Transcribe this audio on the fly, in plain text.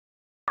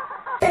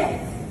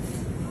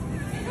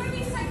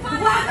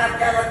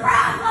to the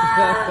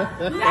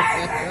problem!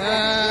 Merry Christmas,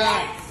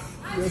 bitch!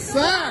 Yes,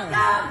 sir!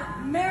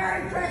 Welcome!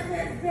 Merry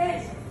Christmas,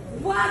 bitch!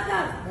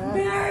 Welcome!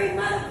 Merry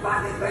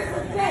motherfucking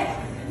Christmas, bitch!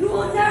 You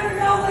will never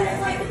know what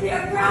it's like to be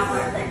a brown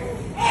person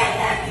in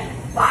this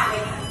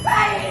fucking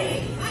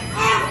society!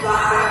 Ever!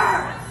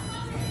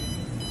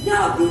 No,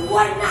 you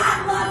would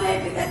not love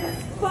it because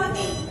it's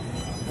fucking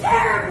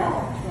terrible!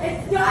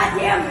 It's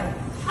goddamn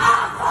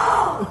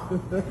awful!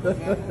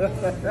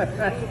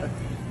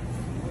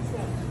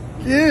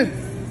 Kid!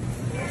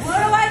 What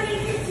do I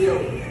need to do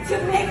to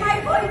make my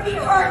foot be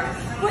hurt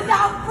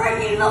without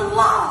breaking the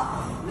law?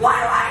 What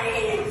do I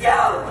need to do?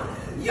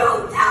 You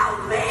tell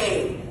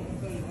me!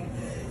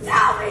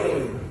 Tell me!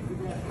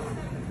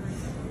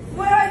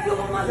 What do I do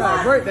with my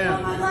life? What do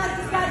my life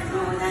has got to do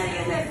with any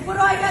of this? What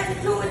do I got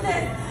to do with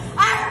this?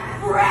 I am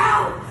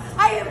proud!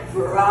 I am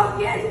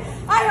broken!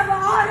 I am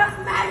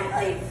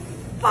automatically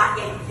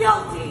fucking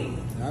guilty!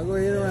 I'll go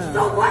hit around.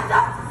 So what the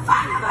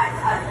fuck am I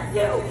supposed to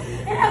do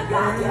in a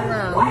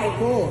goddamn white,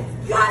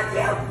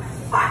 goddamn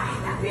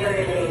fucking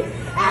community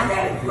as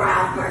a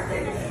brown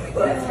person who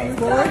has been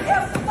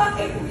goddamn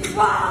fucking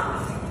wrong?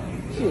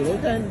 Shit,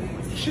 okay.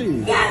 Shit.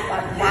 Yes,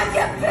 I'm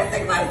goddamn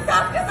pissing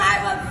myself because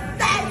I'm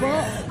upset.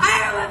 I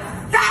am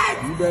upset.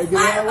 You better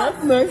get out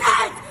of me.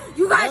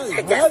 You guys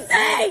should just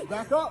say.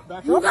 Back up, back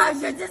up. You guys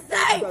should just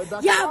say.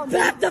 Yeah,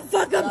 back the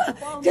fuck up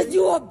because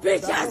you a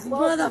bitch ass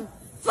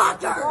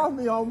motherfucker.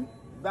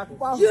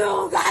 You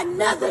don't got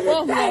nothing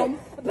to say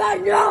about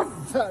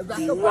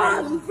no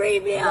wrong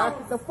premium.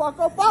 Back the fuck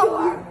up. You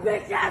are a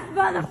bitch ass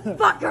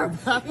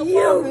motherfucker.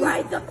 You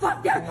right the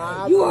fuck there.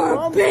 You are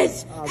a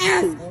bitch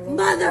ass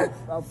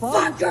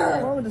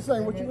motherfucker. This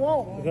ain't what you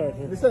want.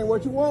 This ain't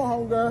what you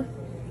want, homegirl.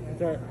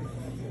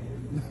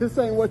 This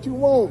ain't what you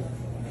want.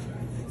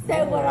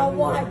 Say what I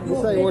want.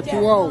 This ain't what you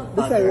want.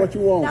 This ain't what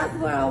you want. That's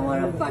what I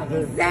want to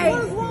fucking say.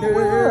 What's wrong with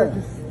her?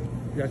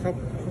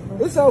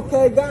 It's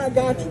okay. God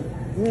got you.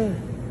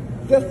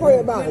 Just pray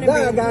about it.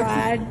 God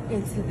got you.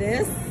 Into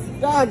this.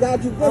 God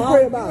got you. Just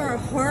pray about it. You are a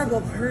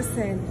horrible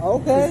person.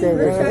 Okay.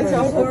 You're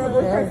a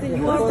horrible person.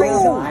 You want to bring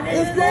God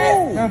into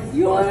this?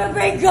 You want to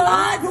bring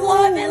God's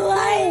love and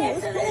light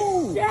into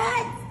this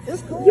shit?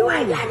 It's cool. You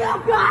ain't got no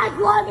God's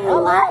love and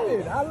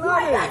light. I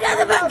love it. You ain't got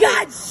nothing but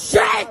God's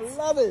shit. I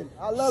love it.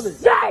 I love it.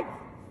 Shit.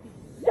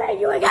 Shit.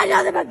 You ain't got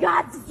nothing but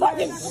God's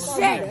fucking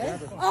shit.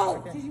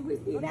 Oh, did we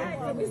see that?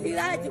 Did we see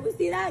that? Did we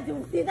see that? Did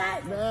we see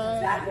that?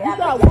 Man,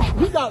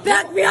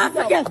 back me up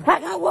again. I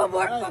got one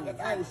more fucking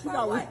time.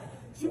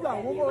 She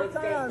got one more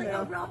time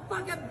now. A real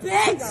fucking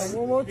bitch. Got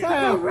one more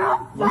time. A real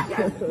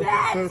fucking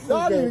bitch.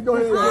 Y'all need to go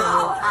ahead and get her.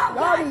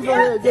 Y'all need to go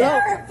ahead and get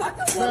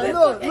her. Man,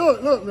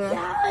 look, man.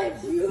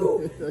 Challenge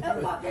you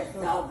and fucking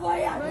Subway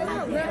out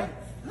there.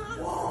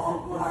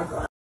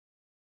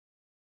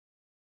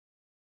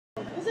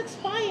 It's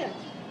expired.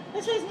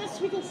 That's why it's not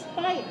sweet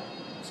expired.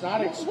 It's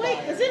not expired. Wait,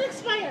 is it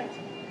expired?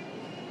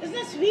 It's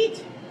not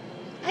sweet.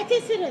 I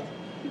tasted it.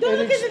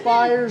 It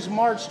expires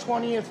March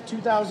 20th,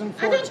 2014.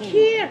 I don't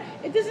care.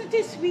 It doesn't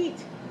taste sweet.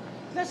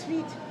 It's not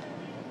sweet.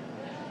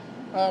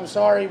 I'm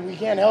sorry, we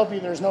can't help you.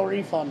 There's no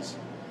refunds.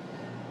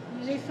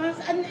 Refunds?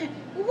 And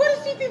what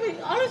is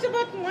it? Always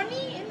about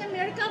money in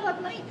America,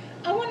 about money.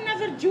 I want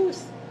another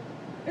juice.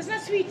 It's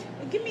not sweet.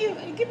 Give me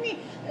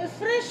a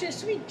fresh,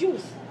 sweet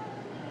juice.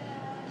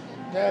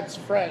 That's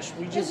fresh.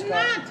 We just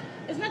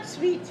It's not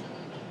sweet.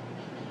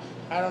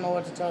 I don't know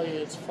what to tell you.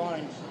 It's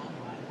fine.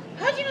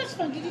 How do you know it's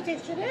fun? Did you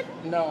taste it?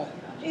 No.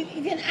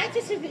 Then I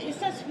tasted it.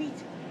 It's not sweet.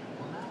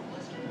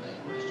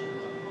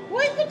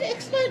 Why put the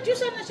expired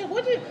juice on the shelf?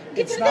 What do you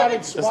get It's rid not of it?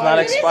 expired. It's not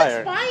It is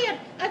expired. expired.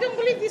 I don't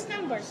believe these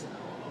numbers.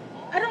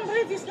 I don't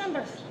believe these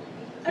numbers.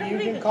 I don't You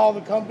believe can it. call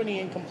the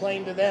company and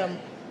complain to them,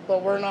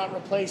 but we're not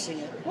replacing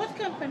it. What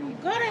company?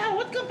 God, hell,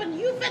 what company?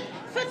 You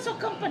Fetso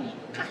company.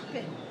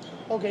 Kahpe.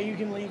 Okay, you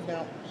can leave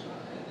now.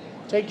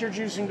 Take your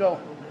juice and go.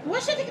 Why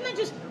should I take my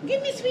juice?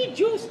 Give me sweet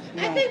juice.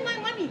 No. I pay my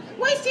money.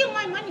 Why steal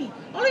my money?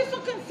 All you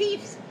fucking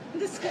thieves in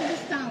this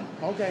town.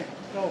 Okay,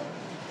 go.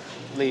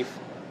 Leave.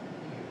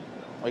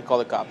 We call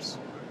the cops.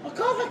 Or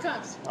call the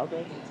cops.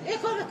 Okay. Hey,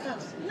 call the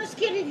cops. I'm not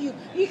scared of you.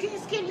 You can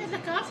escape with the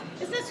cops.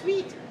 It's not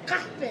sweet.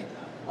 Kahpe.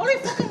 All you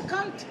fucking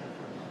cunt.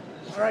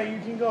 All right, you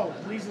can go.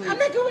 Please leave. I'm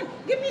not going.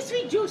 Give me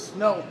sweet juice.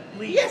 No,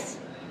 leave. Yes.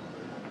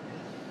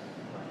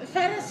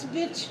 Fattest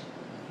bitch.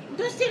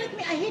 Don't stare at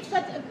me. I hate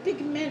fat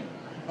big men.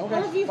 Okay,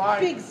 all of you fine.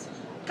 pigs.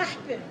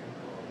 Kahpe.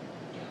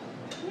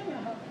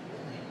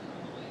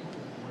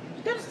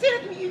 Don't stare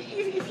at me.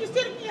 If you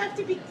stare at me, you have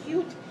to be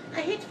cute.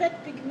 I hate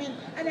fat big men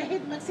and I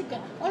hate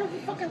Mexican. All of you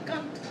fucking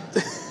cunt.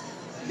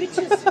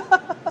 Bitches.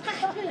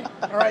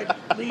 All right,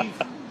 leave.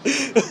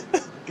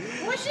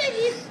 Why should I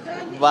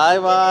leave?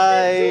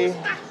 Bye-bye.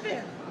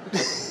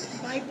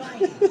 Bye-bye.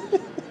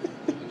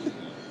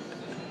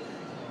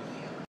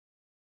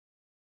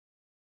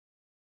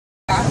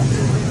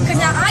 Because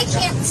now I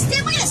can't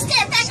stand. We're going to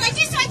stand back like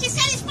this so I can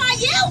satisfy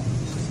you?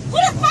 Who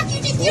the fuck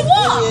you think you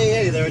are?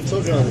 Yeah, there are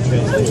children on the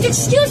train.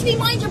 Excuse me,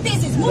 mind your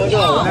business. Move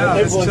your arm.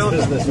 Everyone's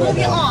business right Move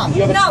your now. arm.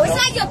 No, it's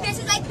not your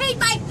business. I paid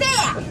my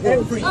fare.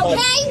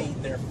 Okay?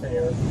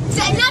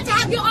 So not to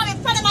have your arm in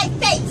front of my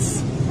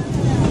face.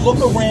 Look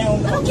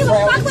around. I don't give a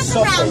fuck what's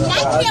around me.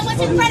 I care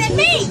what's in front of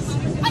me.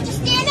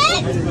 Understand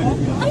that?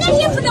 I'm not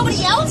here for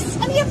nobody else.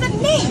 I'm here for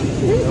me.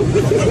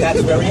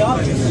 That's very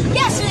obvious.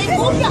 Yes, so then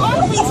move your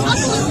arm please up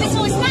a little bit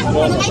so it's not in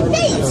front of my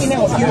face. You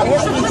know, if you're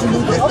asking me to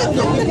move it up a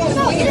little bit.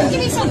 No, you're just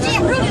getting so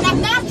damn rude and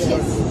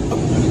obnoxious.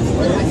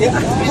 Yeah.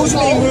 Who's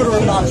being rude or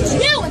obnoxious? You,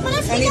 if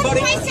I'm Anybody?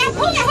 myself,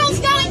 who the hell's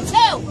going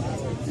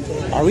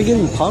to? Are we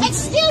getting pumped?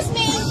 Excuse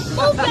me,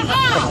 move your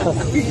arm.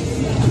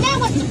 Now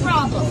what's the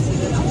problem?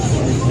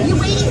 You're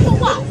waiting for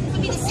what? For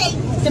me to say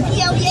the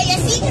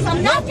P-L-E-A-S-E? Because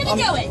I'm not going to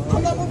do it.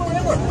 I'm not moving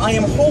anywhere. I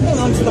am holding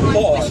onto the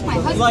bar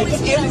like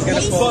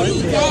everybody.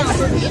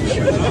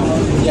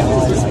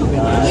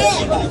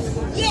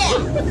 Yeah.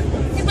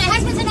 If my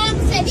husband's an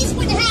officer, this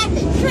wouldn't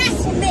happen.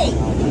 Trust me.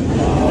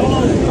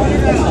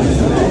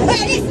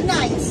 Yeah, it is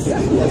nice.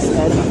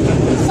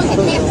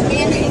 Fucking half the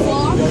man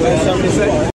anymore.